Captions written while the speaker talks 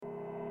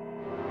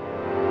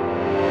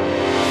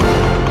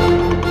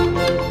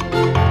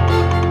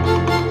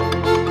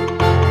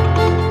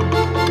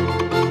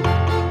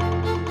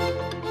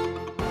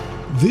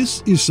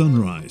This is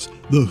Sunrise,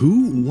 the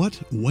who, what,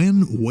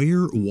 when,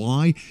 where,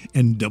 why,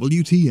 and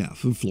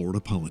WTF of Florida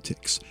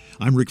politics.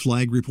 I'm Rick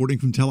Flagg reporting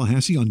from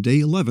Tallahassee on day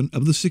 11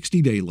 of the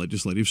 60-day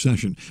legislative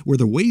session, where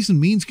the Ways and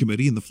Means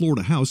Committee in the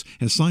Florida House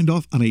has signed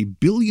off on a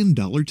 $1 billion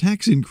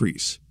tax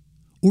increase.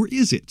 Or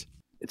is it?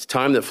 It's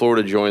time that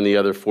Florida joined the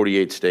other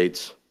 48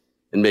 states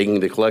in making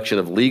the collection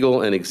of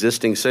legal and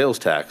existing sales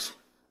tax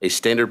a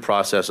standard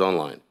process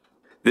online.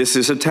 This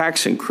is a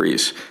tax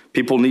increase.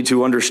 People need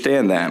to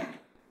understand that.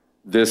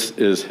 This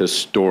is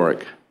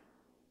historic.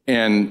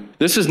 And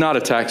this is not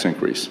a tax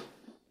increase.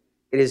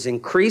 It is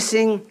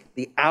increasing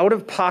the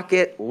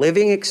out-of-pocket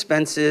living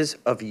expenses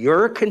of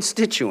your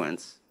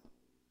constituents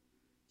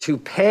to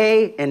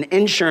pay an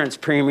insurance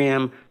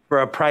premium for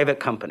a private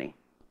company.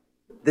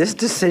 This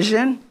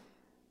decision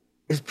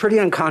is pretty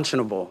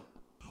unconscionable.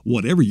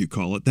 Whatever you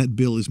call it, that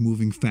bill is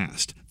moving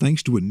fast,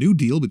 thanks to a new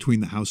deal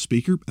between the House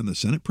Speaker and the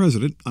Senate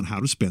President on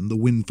how to spend the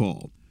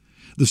windfall.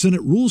 The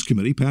Senate Rules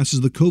Committee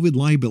passes the COVID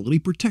Liability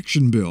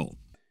Protection Bill.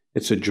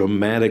 It's a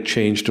dramatic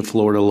change to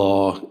Florida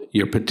law.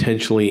 You're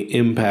potentially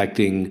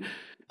impacting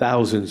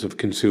thousands of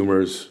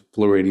consumers,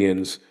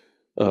 Floridians,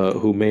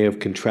 who may have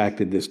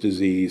contracted this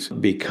disease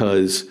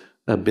because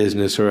a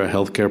business or a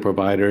healthcare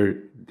provider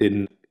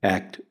didn't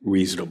act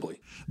reasonably.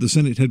 The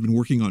Senate had been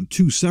working on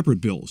two separate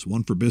bills,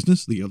 one for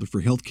business, the other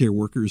for healthcare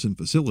workers and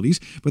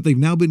facilities, but they've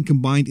now been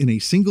combined in a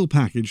single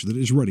package that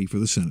is ready for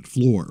the Senate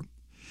floor.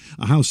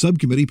 A House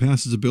subcommittee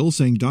passes a bill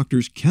saying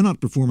doctors cannot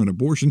perform an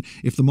abortion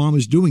if the mom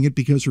is doing it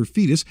because her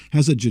fetus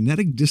has a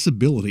genetic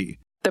disability.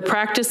 The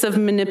practice of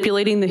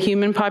manipulating the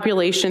human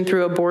population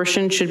through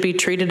abortion should be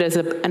treated as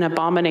an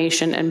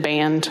abomination and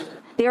banned.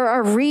 There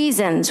are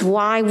reasons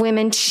why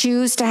women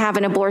choose to have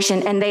an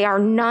abortion, and they are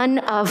none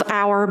of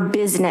our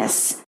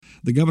business.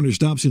 The governor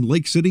stops in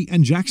Lake City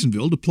and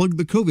Jacksonville to plug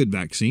the COVID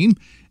vaccine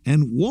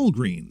and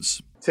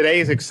Walgreens.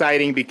 Today is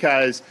exciting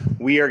because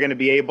we are going to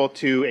be able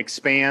to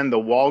expand the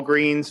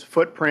Walgreens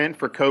footprint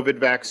for COVID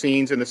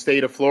vaccines in the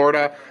state of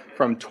Florida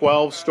from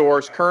 12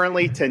 stores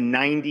currently to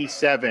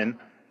 97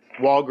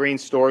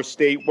 Walgreens stores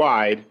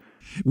statewide.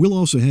 We'll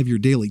also have your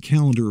daily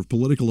calendar of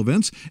political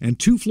events and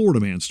two Florida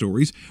man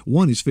stories.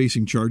 One is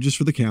facing charges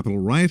for the Capitol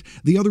riot.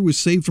 The other was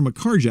saved from a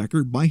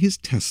carjacker by his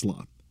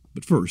Tesla.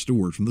 But first, a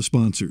word from the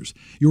sponsors.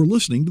 You're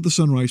listening to the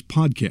Sunrise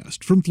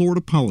Podcast from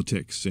Florida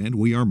Politics, and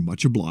we are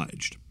much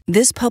obliged.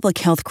 This public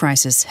health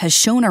crisis has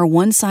shown our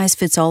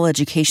one-size-fits-all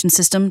education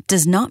system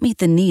does not meet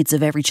the needs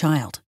of every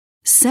child.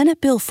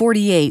 Senate Bill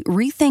 48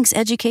 rethinks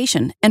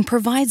education and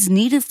provides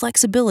needed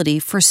flexibility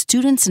for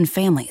students and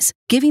families,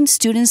 giving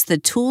students the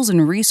tools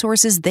and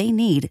resources they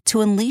need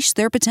to unleash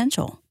their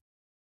potential.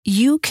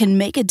 You can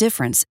make a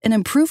difference and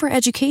improve our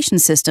education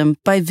system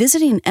by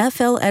visiting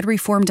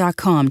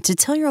fledreform.com to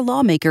tell your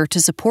lawmaker to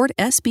support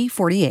SB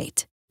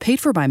 48. Paid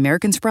for by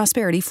Americans for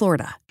Prosperity,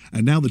 Florida.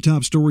 And now the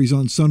top stories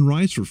on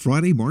Sunrise for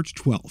Friday, March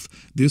 12th.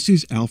 This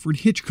is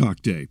Alfred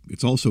Hitchcock Day.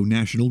 It's also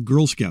National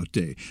Girl Scout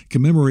Day,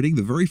 commemorating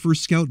the very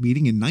first Scout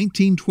meeting in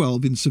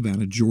 1912 in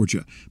Savannah,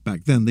 Georgia.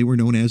 Back then, they were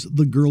known as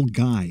the Girl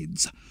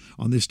Guides.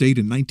 On this date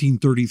in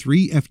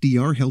 1933,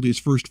 FDR held his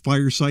first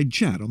fireside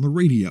chat on the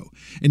radio.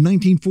 In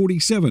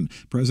 1947,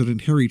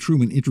 President Harry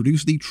Truman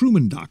introduced the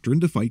Truman Doctrine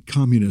to fight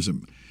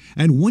communism.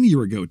 And 1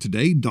 year ago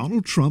today,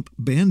 Donald Trump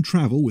banned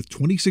travel with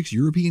 26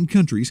 European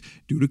countries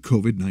due to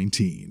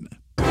COVID-19.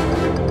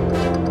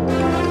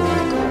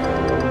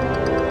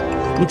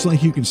 Looks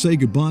like you can say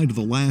goodbye to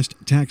the last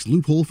tax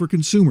loophole for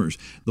consumers,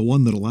 the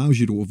one that allows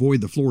you to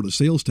avoid the Florida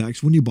sales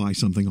tax when you buy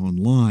something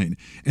online.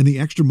 And the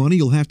extra money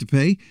you'll have to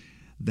pay?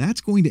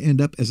 That's going to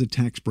end up as a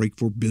tax break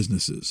for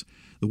businesses.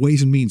 The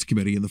Ways and Means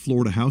Committee in the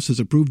Florida House has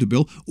approved a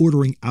bill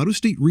ordering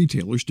out-of-state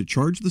retailers to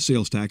charge the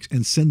sales tax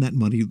and send that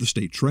money to the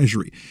state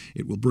treasury.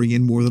 It will bring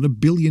in more than $1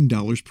 billion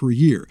per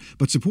year,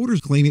 but supporters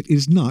claim it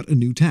is not a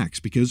new tax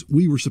because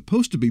we were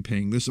supposed to be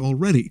paying this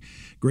already.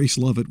 Grace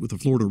Lovett with the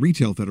Florida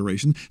Retail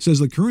Federation says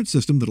the current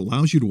system that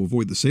allows you to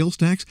avoid the sales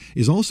tax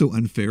is also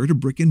unfair to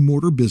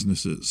brick-and-mortar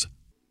businesses.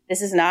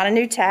 This is not a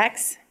new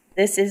tax.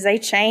 This is a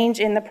change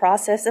in the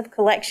process of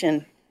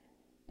collection.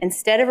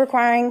 Instead of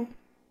requiring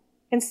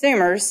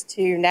consumers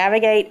to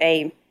navigate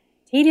a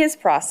tedious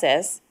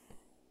process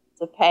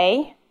to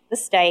pay the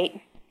state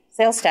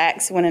sales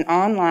tax when an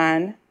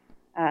online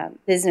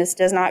business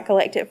does not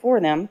collect it for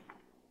them,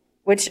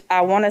 which I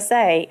want to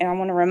say, and I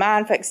want to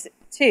remind folks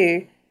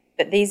too,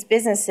 that these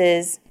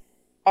businesses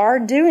are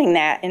doing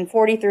that in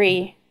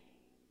 43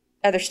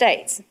 other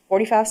states.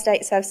 45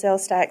 states have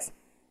sales tax.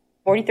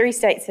 43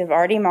 states have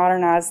already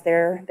modernized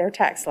their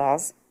tax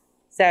laws.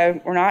 So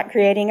we're not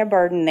creating a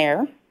burden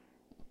there.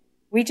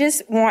 We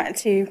just want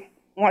to,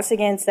 once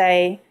again,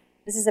 say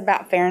this is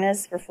about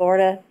fairness for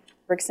Florida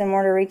bricks and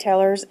mortar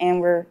retailers,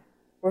 and we're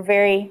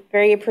very,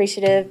 very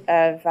appreciative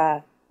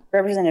of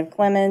Representative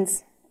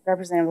Clemens,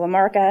 Representative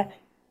LaMarca.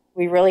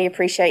 We really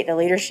appreciate the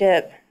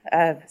leadership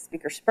of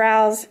Speaker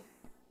Sprowls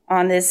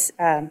on this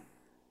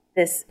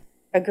this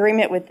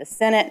agreement with the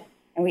Senate,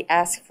 and we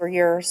ask for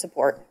your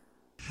support.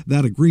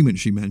 That agreement,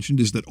 she mentioned,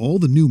 is that all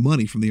the new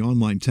money from the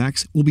online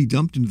tax will be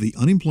dumped into the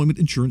Unemployment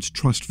Insurance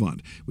Trust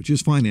Fund, which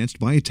is financed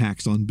by a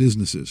tax on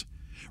businesses.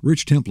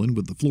 Rich Templin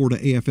with the Florida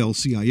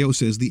AFL-CIO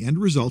says the end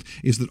result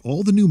is that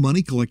all the new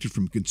money collected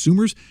from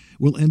consumers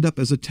will end up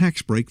as a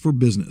tax break for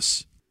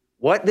business.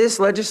 What this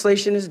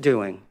legislation is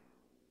doing,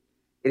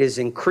 it is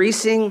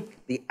increasing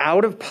the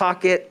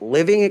out-of-pocket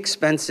living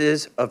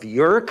expenses of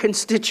your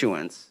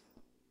constituents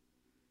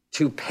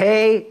to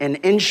pay an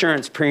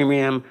insurance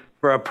premium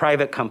for a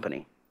private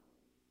company.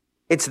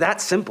 It's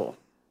that simple.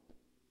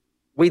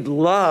 We'd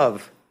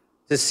love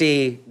to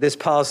see this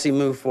policy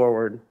move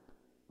forward.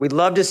 We'd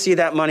love to see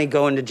that money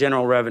go into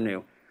general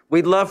revenue.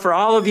 We'd love for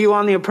all of you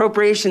on the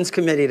Appropriations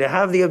Committee to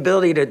have the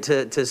ability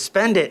to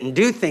spend it and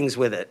do things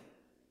with it.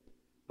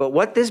 But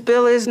what this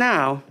bill is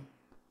now,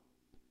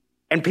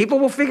 and people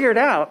will figure it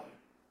out,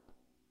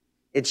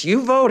 it's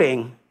you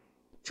voting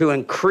to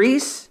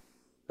increase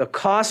the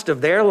cost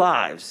of their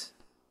lives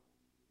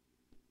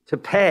to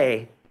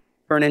pay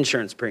for an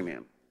insurance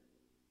premium.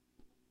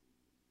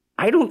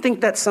 I don't think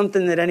that's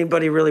something that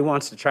anybody really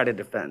wants to try to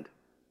defend.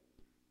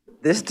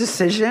 This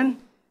decision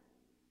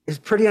is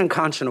pretty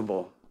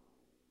unconscionable,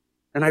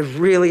 and I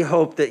really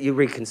hope that you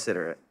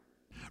reconsider it.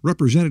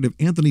 Representative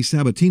Anthony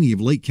Sabatini of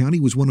Lake County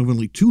was one of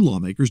only 2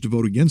 lawmakers to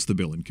vote against the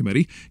bill in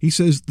committee. He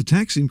says the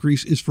tax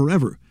increase is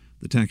forever.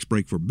 The tax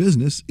break for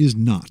business is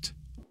not.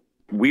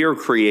 We are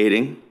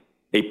creating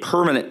a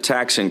permanent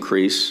tax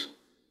increase,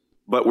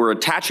 but we're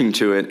attaching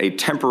to it a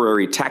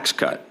temporary tax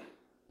cut.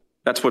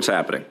 That's what's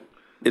happening.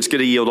 It's going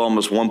to yield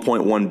almost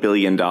 $1.1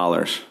 billion.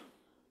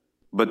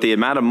 But the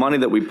amount of money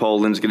that we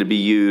pull in is going to be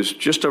used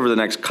just over the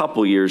next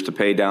couple years to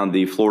pay down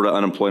the Florida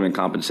Unemployment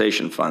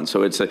Compensation Fund.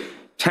 So it's a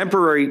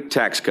temporary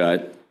tax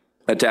cut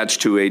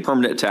attached to a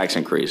permanent tax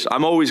increase.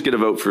 I'm always going to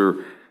vote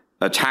for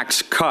a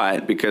tax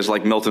cut because,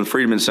 like Milton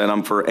Friedman said,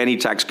 I'm for any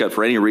tax cut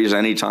for any reason,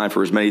 any time,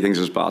 for as many things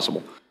as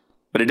possible.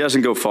 But it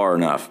doesn't go far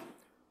enough.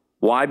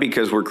 Why?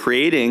 Because we're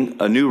creating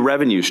a new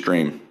revenue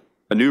stream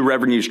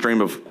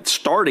of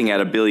starting at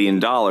 $1 billion,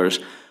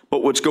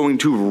 but what's going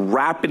to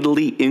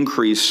rapidly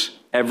increase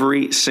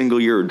every single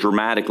year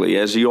dramatically.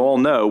 As you all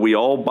know, we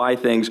all buy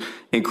things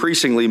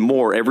increasingly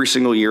more every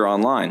single year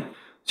online.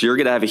 So you're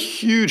going to have a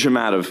huge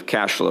amount of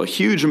cash flow, a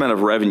huge amount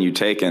of revenue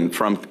taken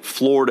from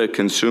Florida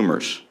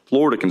consumers,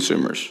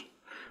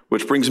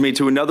 which brings me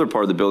to another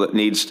part of the bill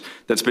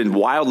that's been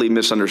wildly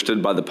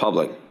misunderstood by the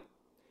public.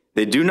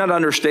 They do not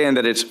understand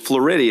that it's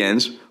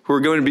Floridians who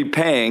are going to be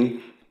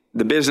paying.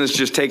 The business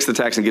just takes the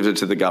tax and gives it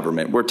to the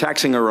government. We're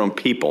taxing our own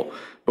people,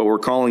 but we're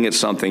calling it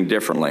something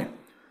differently.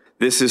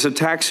 This is a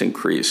tax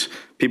increase.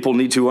 People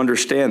need to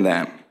understand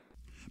that.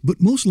 But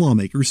most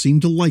lawmakers seem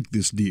to like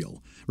this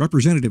deal.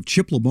 Representative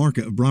Chip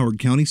LaMarca of Broward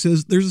County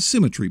says there's a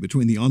symmetry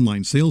between the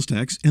online sales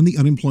tax and the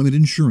Unemployment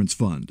Insurance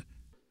Fund.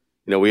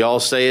 You know, we all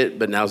say it,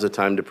 but now's the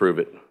time to prove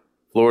it.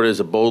 Florida is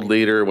a bold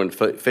leader. When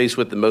faced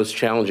with the most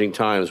challenging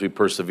times, we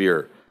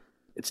persevere.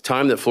 It's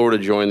time that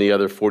Florida join the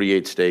other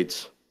 48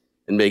 states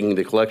in making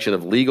the collection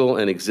of legal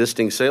and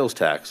existing sales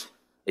tax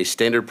a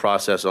standard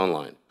process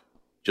online,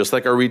 just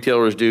like our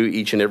retailers do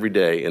each and every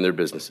day in their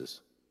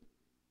businesses.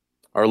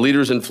 Our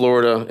leaders in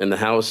Florida, in the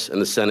House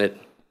and the Senate,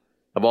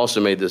 have also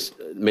made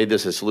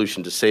this a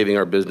solution to saving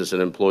our business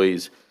and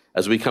employees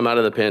as we come out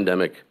of the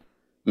pandemic,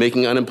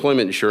 making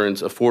unemployment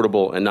insurance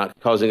affordable and not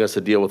causing us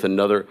to deal with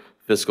another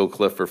fiscal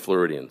cliff for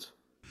Floridians.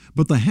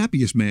 But the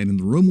happiest man in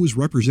the room was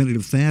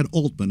Representative Thad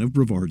Altman of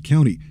Brevard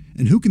County.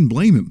 And who can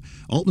blame him?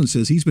 Altman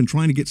says he's been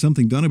trying to get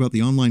something done about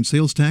the online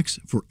sales tax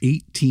for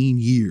 18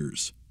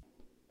 years.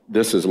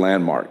 This is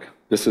landmark.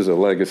 This is a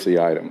legacy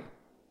item.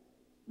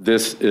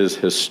 This is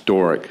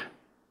historic.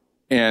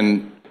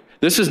 And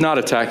this is not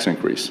a tax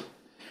increase.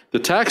 The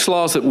tax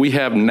laws that we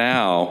have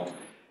now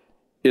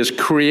is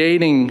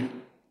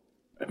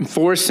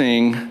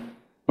enforcing,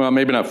 well,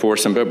 maybe not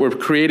forcing, but we're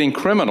creating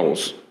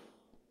criminals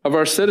of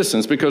our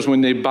citizens, because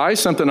when they buy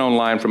something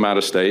online from out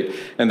of state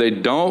and they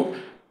don't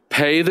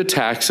pay the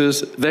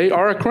taxes, they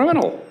are a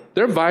criminal.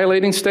 They're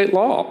violating state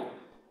law.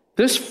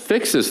 This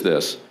fixes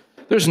this.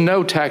 There's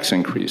no tax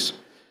increase,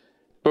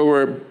 but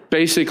we're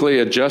basically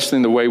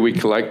adjusting the way we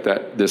collect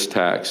this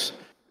tax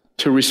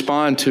to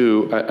respond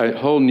to a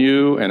whole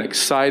new and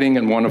exciting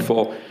and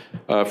wonderful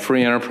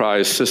free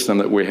enterprise system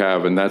that we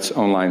have, and that's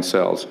online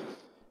sales.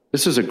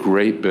 This is a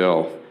great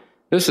bill.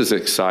 This is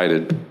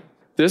excited.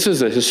 This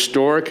is a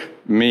historic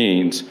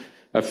means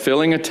of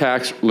filling a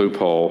tax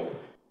loophole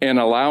and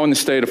allowing the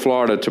state of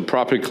Florida to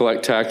properly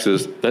collect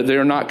taxes that they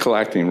are not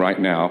collecting right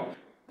now.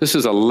 This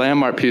is a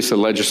landmark piece of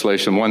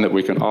legislation, one that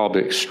we can all be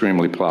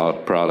extremely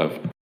proud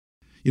of.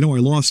 You know, I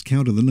lost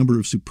count of the number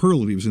of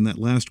superlatives in that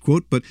last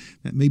quote, but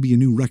that may be a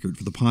new record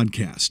for the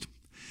podcast.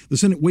 The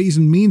Senate Ways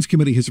and Means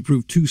Committee has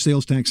approved 2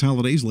 sales tax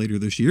holidays later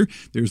this year.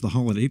 There's the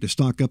holiday to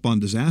stock up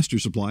on disaster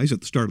supplies at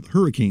the start of the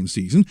hurricane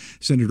season.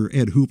 Senator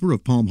Ed Hooper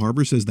of Palm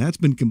Harbor says that's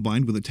been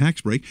combined with a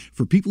tax break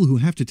for people who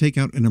have to take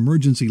out an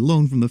emergency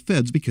loan from the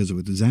feds because of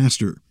a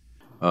disaster.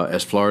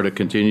 As Florida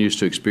continues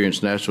to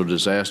experience natural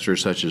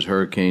disasters such as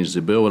hurricanes,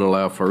 the bill would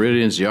allow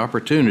Floridians the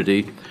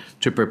opportunity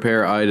to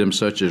prepare items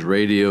such as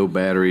radio,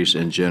 batteries,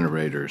 and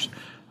generators.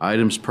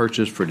 Items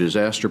purchased for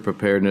disaster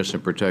preparedness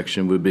and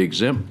protection would be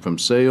exempt from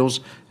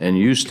sales and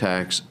use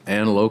tax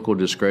and local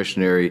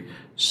discretionary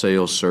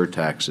sales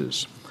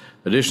surtaxes.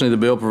 Additionally, the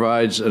bill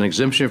provides an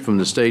exemption from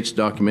the state's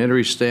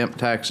documentary stamp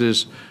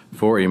taxes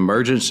for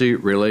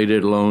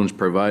emergency-related loans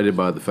provided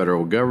by the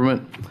federal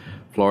government.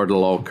 Florida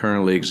law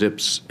currently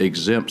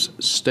exempts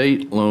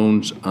state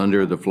loans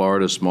under the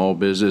Florida Small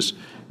Business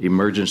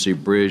Emergency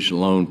Bridge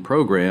Loan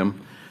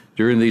Program.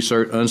 During these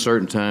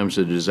uncertain times,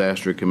 a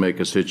disaster can make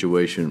a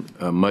situation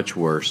much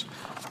worse.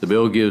 The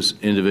bill gives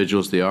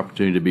individuals the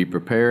opportunity to be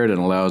prepared and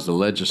allows the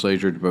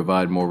legislature to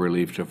provide more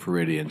relief to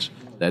Floridians.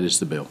 That is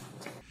the bill.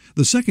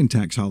 The second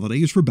tax holiday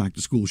is for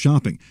back-to-school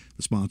shopping.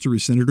 The sponsor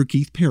is Senator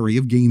Keith Perry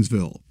of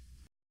Gainesville.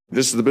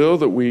 This is the bill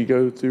that we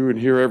go through and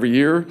hear every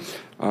year.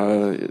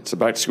 It's a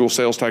back-to-school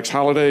sales tax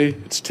holiday.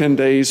 It's 10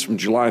 days from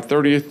July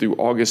 30th through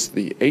August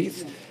the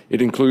 8th.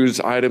 It includes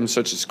items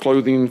such as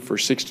clothing for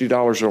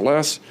 $60 or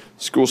less,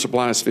 school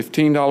supplies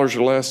 $15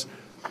 or less,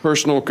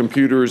 personal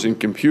computers and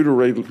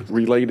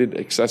computer-related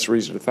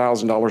accessories at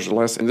 $1,000 or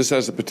less. And this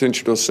has the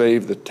potential to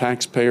save the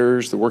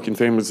taxpayers, the working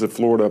families of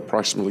Florida,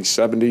 approximately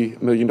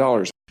 $70 million.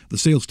 The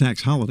sales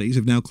tax holidays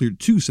have now cleared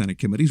 2 Senate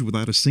committees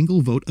without a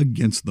single vote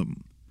against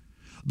them.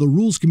 The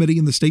Rules Committee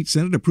in the State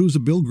Senate approves a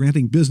bill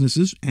granting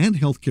businesses and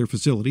healthcare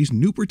facilities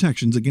new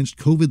protections against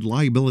COVID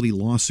liability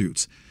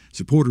lawsuits.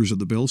 Supporters of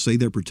the bill say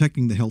they're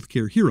protecting the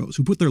healthcare heroes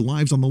who put their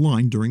lives on the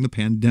line during the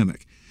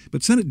pandemic.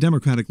 But Senate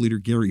Democratic leader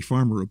Gary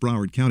Farmer of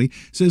Broward County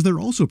says they're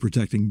also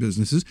protecting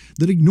businesses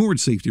that ignored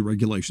safety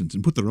regulations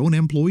and put their own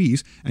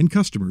employees and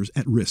customers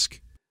at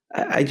risk.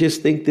 I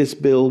just think this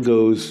bill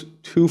goes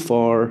too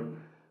far.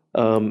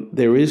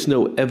 There is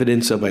no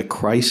evidence of a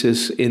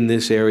crisis in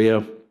this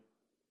area.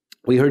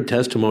 We heard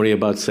testimony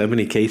about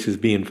 70 cases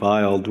being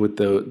filed with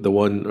the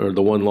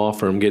one law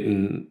firm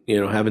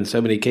having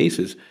 70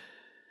 cases.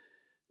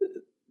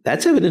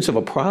 That's evidence of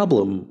a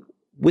problem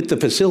with the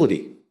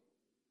facility,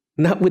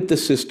 not with the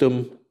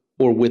system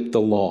or with the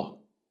law.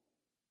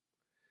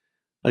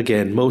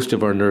 Again, most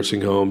of our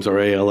nursing homes, our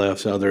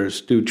ALFs,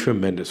 others do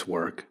tremendous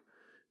work.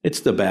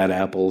 It's the bad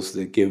apples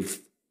that give,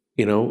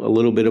 a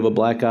little bit of a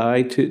black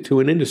eye to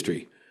an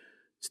industry.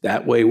 It's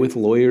that way with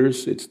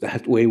lawyers. It's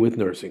that way with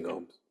nursing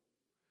homes.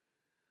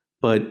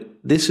 But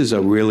this is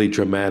a really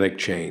dramatic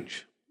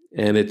change,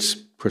 and it's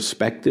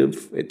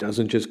prospective. It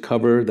doesn't just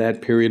cover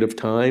that period of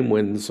time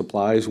when the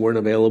supplies weren't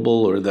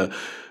available or the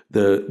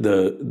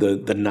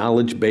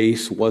knowledge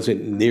base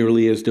wasn't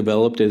nearly as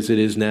developed as it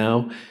is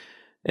now.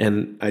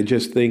 And I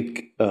just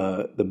think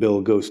the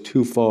bill goes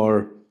too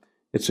far.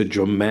 It's a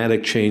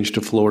dramatic change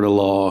to Florida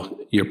law.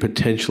 You're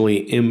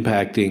potentially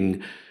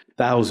impacting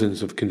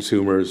thousands of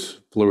consumers,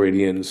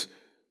 Floridians,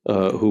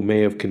 who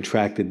may have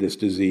contracted this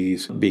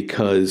disease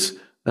because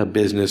a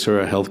business or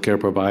a healthcare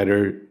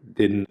provider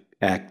didn't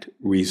act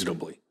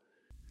reasonably.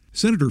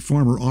 Senator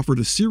Farmer offered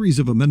a series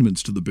of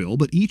amendments to the bill,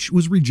 but each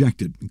was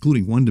rejected,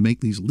 including one to make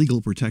these legal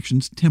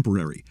protections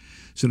temporary.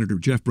 Senator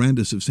Jeff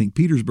Brandes of St.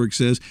 Petersburg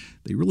says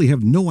they really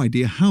have no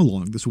idea how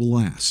long this will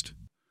last.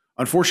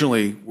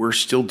 Unfortunately, we're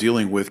still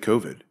dealing with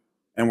COVID,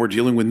 and we're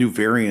dealing with new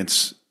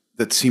variants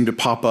that seem to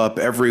pop up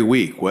every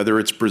week, whether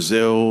it's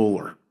Brazil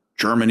or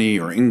Germany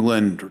or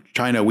England or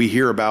China. We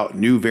hear about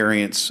new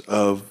variants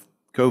of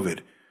COVID.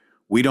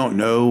 We don't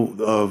know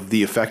of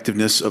the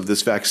effectiveness of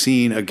this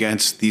vaccine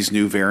against these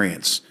new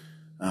variants.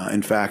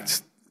 In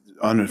fact,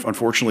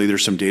 unfortunately,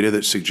 there's some data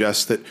that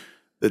suggests that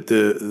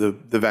the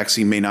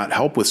vaccine may not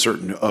help with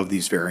certain of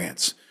these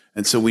variants.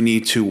 And so we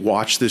need to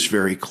watch this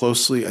very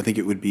closely. I think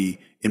it would be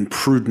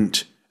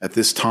imprudent at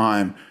this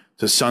time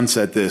to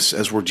sunset this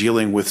as we're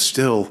dealing with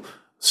still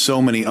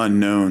so many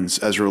unknowns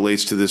as it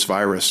relates to this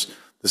virus.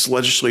 This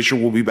legislature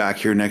will be back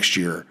here next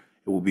year.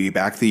 It will be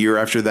back the year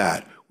after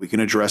that. We can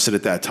address it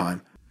at that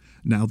time.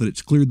 Now that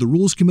it's cleared the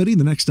Rules Committee,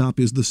 the next stop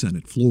is the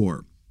Senate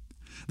floor.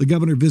 The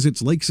governor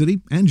visits Lake City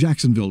and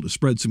Jacksonville to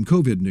spread some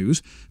COVID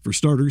news. For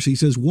starters, he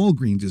says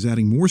Walgreens is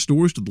adding more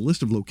stores to the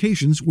list of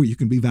locations where you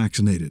can be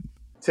vaccinated.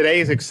 Today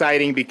is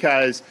exciting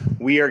because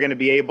we are going to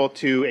be able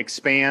to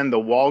expand the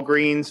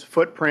Walgreens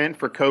footprint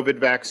for COVID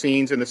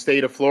vaccines in the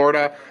state of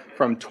Florida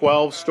from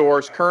 12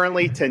 stores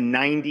currently to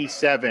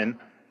 97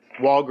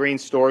 Walgreens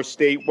stores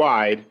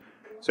statewide.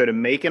 So to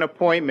make an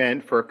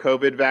appointment for a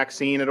COVID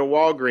vaccine at a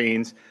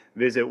Walgreens,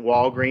 visit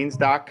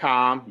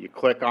walgreens.com. You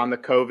click on the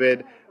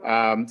COVID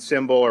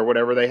symbol or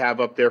whatever they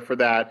have up there for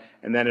that,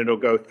 and then it'll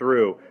go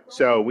through.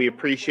 So we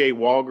appreciate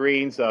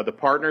Walgreens, the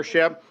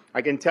partnership.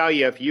 I can tell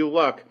you, if you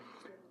look,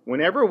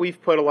 whenever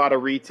we've put a lot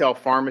of retail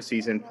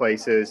pharmacies in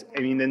places, I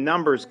mean, the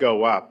numbers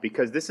go up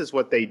because this is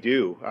what they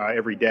do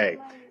every day.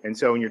 And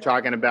so when you're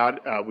talking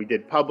about, we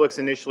did Publix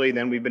initially,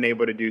 then we've been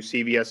able to do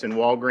CVS and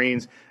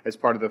Walgreens as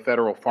part of the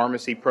federal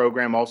pharmacy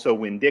program, also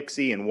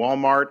Winn-Dixie and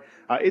Walmart.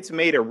 It's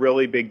made a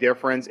really big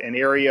difference in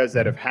areas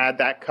that have had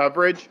that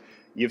coverage.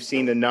 You've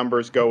seen the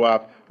numbers go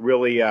up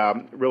really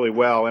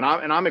well. And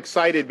I'm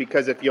excited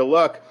because if you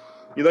look,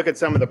 you look at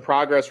some of the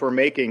progress we're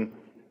making,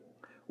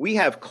 we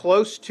have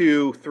close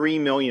to 3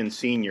 million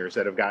seniors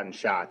that have gotten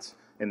shots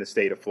in the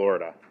state of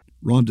Florida.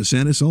 Ron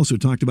DeSantis also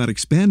talked about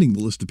expanding the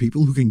list of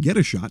people who can get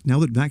a shot now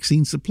that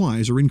vaccine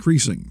supplies are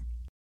increasing.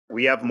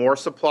 We have more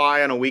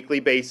supply on a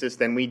weekly basis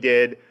than we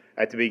did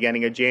at the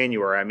beginning of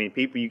January. I mean,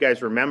 people, you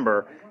guys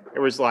remember, it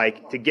was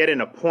like to get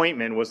an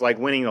appointment was like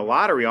winning the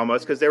lottery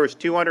almost, because there was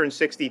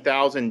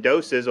 260,000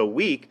 doses a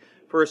week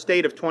for a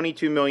state of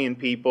 22 million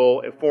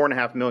people,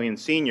 4.5 million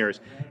seniors.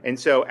 And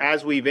so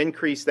as we've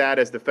increased that,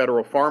 as the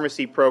federal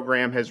pharmacy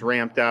program has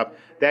ramped up,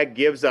 that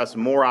gives us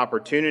more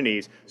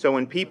opportunities. So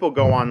when people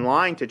go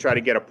online to try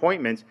to get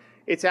appointments,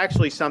 it's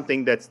actually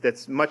something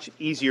that's much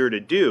easier to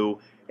do.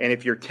 And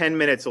if you're 10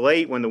 minutes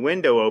late when the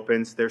window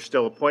opens, there's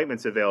still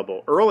appointments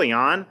available. Early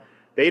on,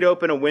 they'd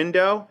open a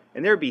window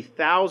and there'd be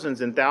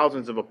thousands and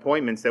thousands of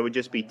appointments that would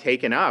just be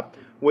taken up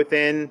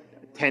within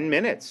 10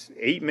 minutes,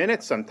 8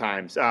 minutes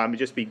sometimes,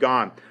 just be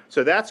gone.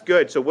 So that's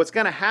good. So what's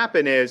going to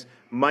happen is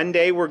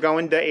Monday we're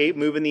going to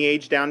moving the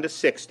age down to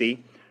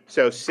 60.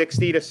 So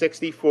 60 to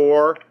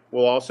 64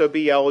 will also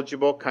be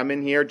eligible. Come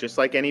in here just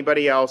like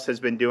anybody else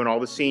has been doing, all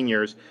the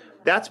seniors.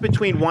 That's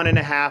between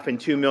 1.5 and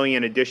 2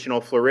 million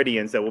additional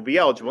Floridians that will be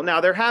eligible. Now,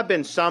 there have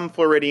been some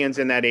Floridians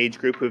in that age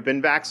group who've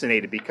been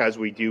vaccinated because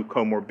we do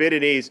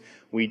comorbidities,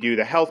 we do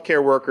the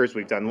healthcare workers,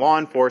 we've done law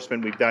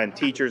enforcement, we've done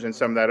teachers and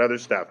some of that other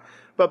stuff.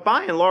 But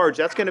by and large,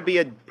 that's going to be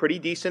a pretty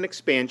decent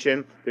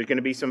expansion. There's going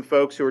to be some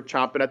folks who are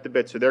chomping at the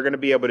bit, so they're going to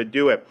be able to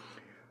do it.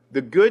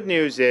 The good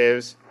news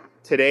is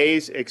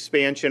today's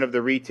expansion of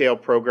the retail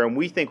program,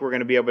 we think we're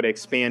going to be able to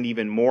expand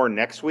even more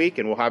next week,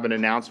 and we'll have an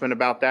announcement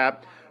about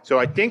that. So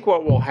I think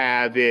what we'll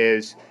have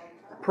is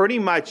pretty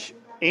much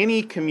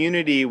any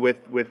community with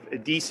a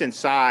decent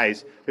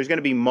size, there's going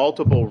to be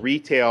multiple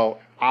retail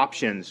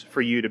options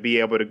for you to be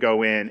able to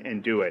go in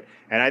and do it.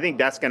 And I think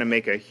that's going to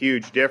make a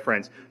huge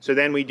difference. So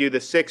then we do the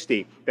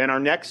 60. Then our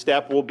next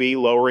step will be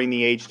lowering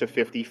the age to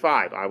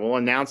 55. I will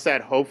announce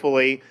that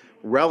hopefully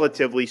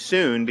relatively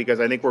soon because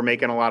I think we're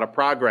making a lot of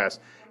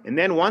progress. And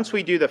then once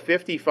we do the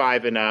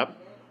 55 and up,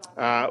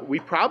 we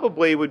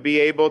probably would be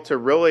able to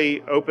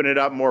really open it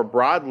up more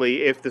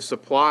broadly if the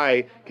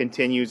supply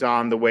continues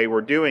on the way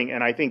we're doing.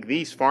 And I think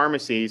these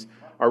pharmacies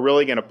are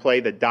really going to play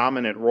the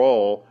dominant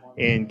role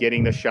in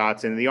getting the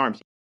shots into the arms.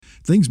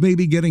 Things may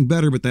be getting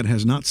better, but that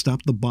has not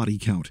stopped the body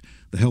count.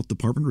 The health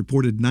department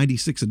reported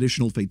 96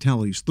 additional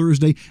fatalities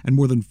Thursday and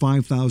more than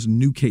 5,000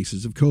 new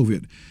cases of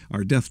COVID.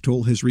 Our death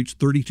toll has reached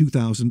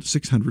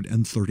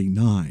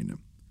 32,639.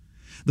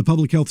 The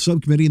Public Health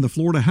Subcommittee in the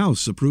Florida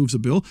House approves a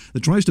bill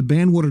that tries to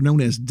ban what are known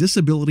as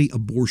disability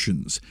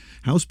abortions.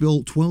 House Bill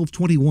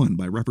 1221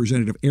 by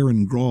Representative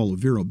Aaron Grawl of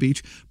Vero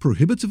Beach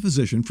prohibits a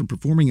physician from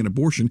performing an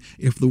abortion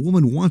if the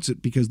woman wants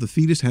it because the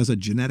fetus has a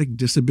genetic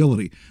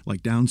disability,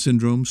 like Down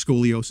syndrome,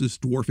 scoliosis,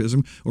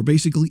 dwarfism, or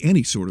basically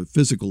any sort of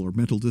physical or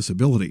mental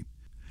disability.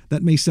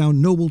 That may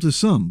sound noble to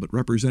some, but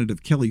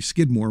Representative Kelly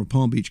Skidmore of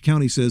Palm Beach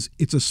County says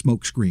it's a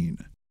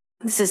smokescreen.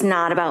 This is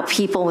not about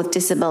people with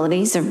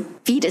disabilities or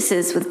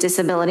fetuses with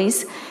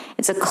disabilities.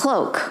 It's a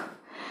cloak.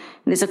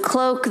 It is a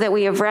cloak that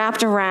we have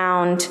wrapped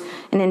around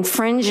an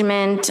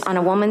infringement on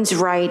a woman's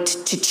right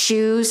to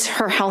choose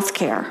her health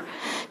care,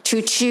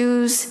 to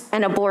choose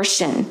an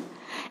abortion.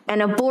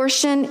 An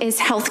abortion is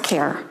health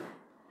care.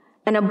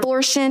 An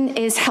abortion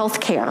is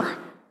health care.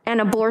 An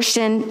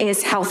abortion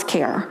is health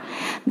care.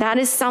 That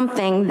is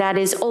something that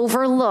is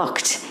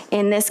overlooked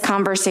in this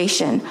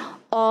conversation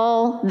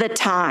all the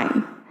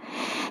time.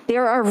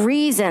 There are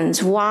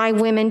reasons why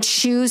women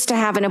choose to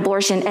have an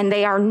abortion, and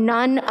they are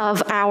none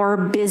of our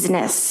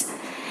business.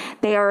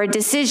 They are a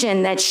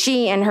decision that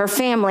she and her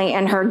family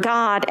and her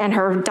God and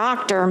her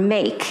doctor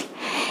make.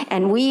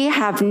 And we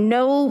have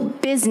no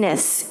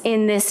business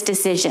in this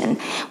decision.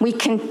 We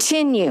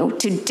continue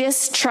to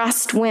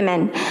distrust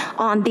women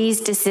on these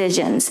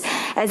decisions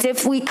as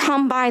if we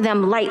come by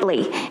them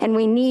lightly and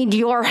we need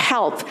your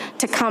help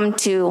to come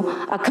to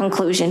a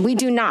conclusion. We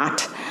do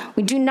not.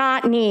 We do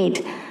not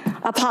need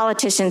a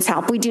politician's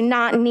help. We do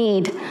not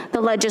need the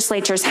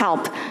legislature's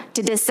help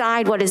to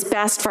decide what is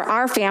best for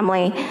our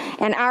family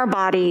and our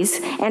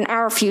bodies and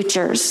our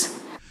futures.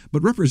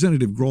 But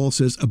Representative Grawl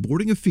says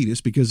aborting a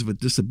fetus because of a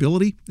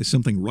disability is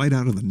something right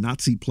out of the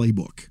Nazi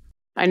playbook.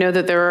 I know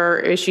that there are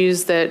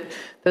issues that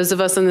those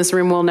of us in this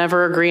room will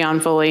never agree on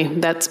fully.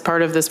 That's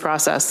part of this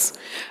process.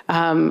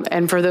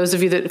 And for those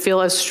of you that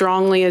feel as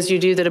strongly as you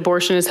do that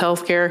abortion is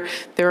healthcare,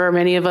 there are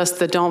many of us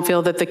that don't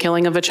feel that the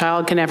killing of a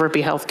child can ever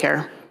be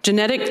healthcare.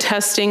 Genetic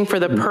testing for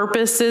the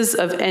purposes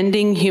of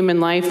ending human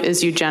life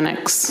is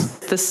eugenics.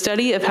 The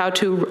study of how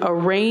to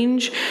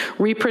arrange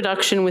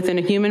reproduction within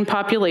a human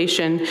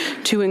population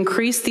to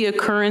increase the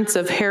occurrence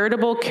of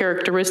heritable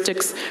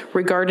characteristics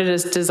regarded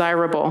as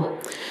desirable.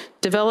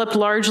 Developed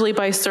largely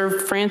by Sir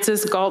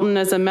Francis Galton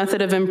as a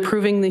method of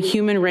improving the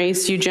human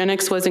race,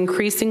 eugenics was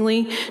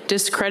increasingly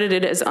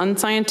discredited as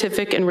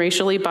unscientific and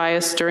racially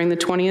biased during the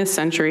 20th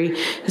century,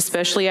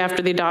 especially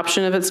after the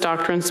adoption of its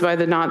doctrines by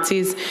the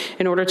Nazis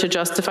in order to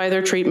justify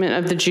their treatment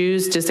of the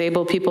Jews,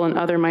 disabled people, and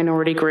other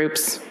minority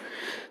groups.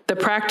 The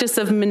practice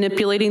of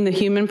manipulating the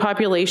human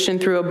population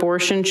through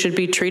abortion should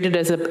be treated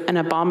as an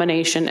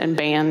abomination and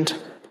banned.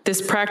 This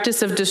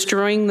practice of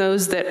destroying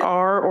those that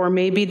are or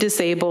may be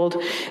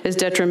disabled is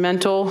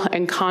detrimental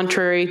and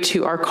contrary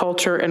to our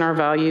culture and our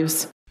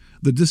values.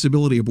 The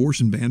disability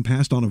abortion ban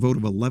passed on a vote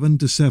of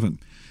 11-7.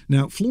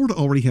 Now, Florida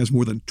already has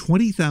more than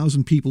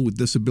 20,000 people with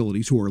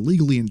disabilities who are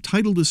legally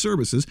entitled to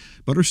services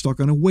but are stuck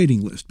on a waiting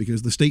list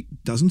because the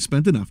state doesn't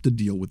spend enough to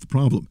deal with the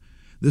problem.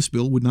 This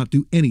bill would not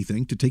do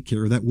anything to take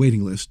care of that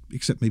waiting list,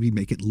 except maybe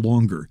make it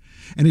longer.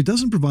 And it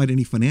doesn't provide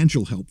any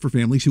financial help for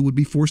families who would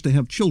be forced to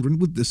have children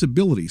with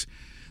disabilities.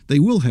 They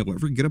will,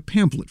 however, get a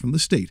pamphlet from the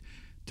state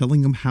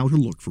telling them how to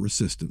look for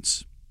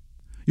assistance.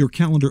 Your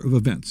calendar of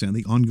events and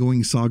the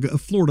ongoing saga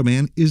of Florida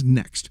Man is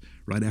next,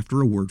 right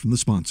after a word from the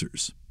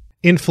sponsors.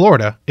 In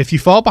Florida, if you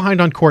fall behind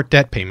on court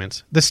debt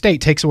payments, the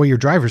state takes away your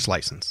driver's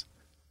license.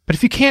 But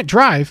if you can't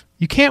drive,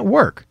 you can't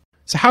work.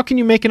 So how can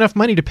you make enough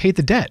money to pay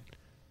the debt?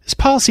 This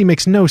policy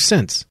makes no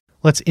sense.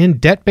 Let's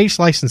end debt-based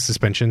license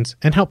suspensions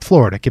and help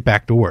Florida get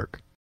back to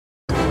work.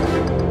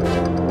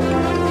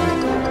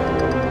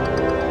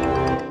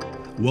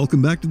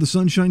 Welcome back to the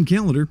Sunshine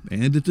Calendar,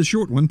 and it's a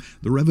short one.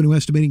 The Revenue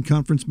Estimating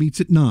Conference meets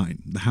at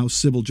 9. The House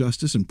Civil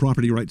Justice and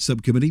Property Rights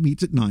Subcommittee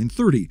meets at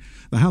 9:30.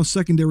 The House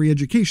Secondary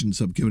Education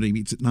Subcommittee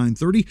meets at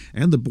 9:30,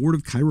 and the Board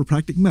of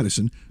Chiropractic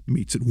Medicine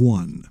meets at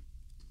 1.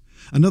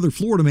 Another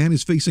Florida man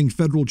is facing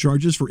federal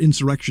charges for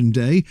Insurrection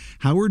Day.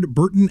 Howard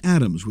Burton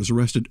Adams was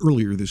arrested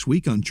earlier this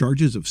week on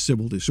charges of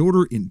civil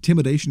disorder,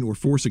 intimidation or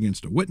force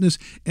against a witness,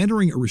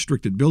 entering a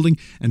restricted building,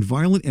 and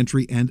violent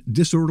entry and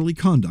disorderly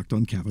conduct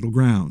on Capitol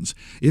grounds.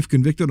 If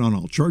convicted on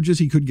all charges,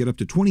 he could get up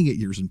to 28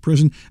 years in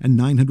prison and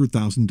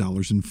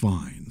 $900,000 in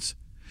fines.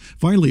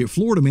 Finally, a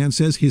Florida man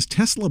says his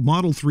Tesla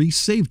Model 3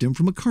 saved him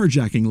from a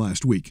carjacking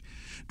last week.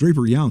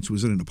 Draper Younce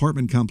was at an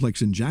apartment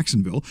complex in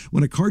Jacksonville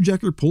when a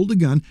carjacker pulled a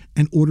gun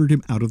and ordered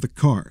him out of the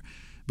car.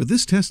 But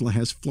this Tesla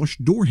has flush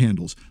door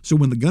handles, so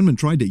when the gunman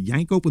tried to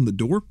yank open the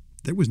door,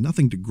 there was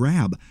nothing to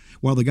grab.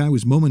 While the guy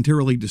was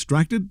momentarily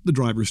distracted, the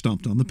driver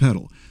stomped on the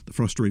pedal. The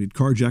frustrated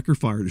carjacker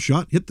fired a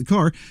shot, hit the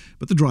car,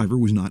 but the driver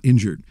was not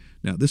injured.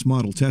 Now, this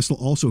model Tesla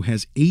also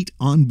has 8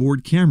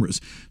 onboard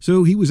cameras,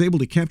 so he was able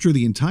to capture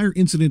the entire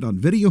incident on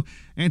video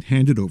and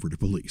hand it over to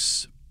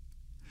police.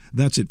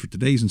 That's it for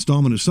today's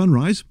installment of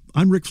Sunrise.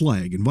 I'm Rick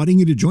Flagg, inviting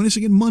you to join us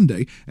again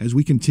Monday as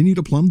we continue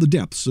to plumb the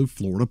depths of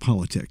Florida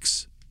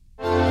politics.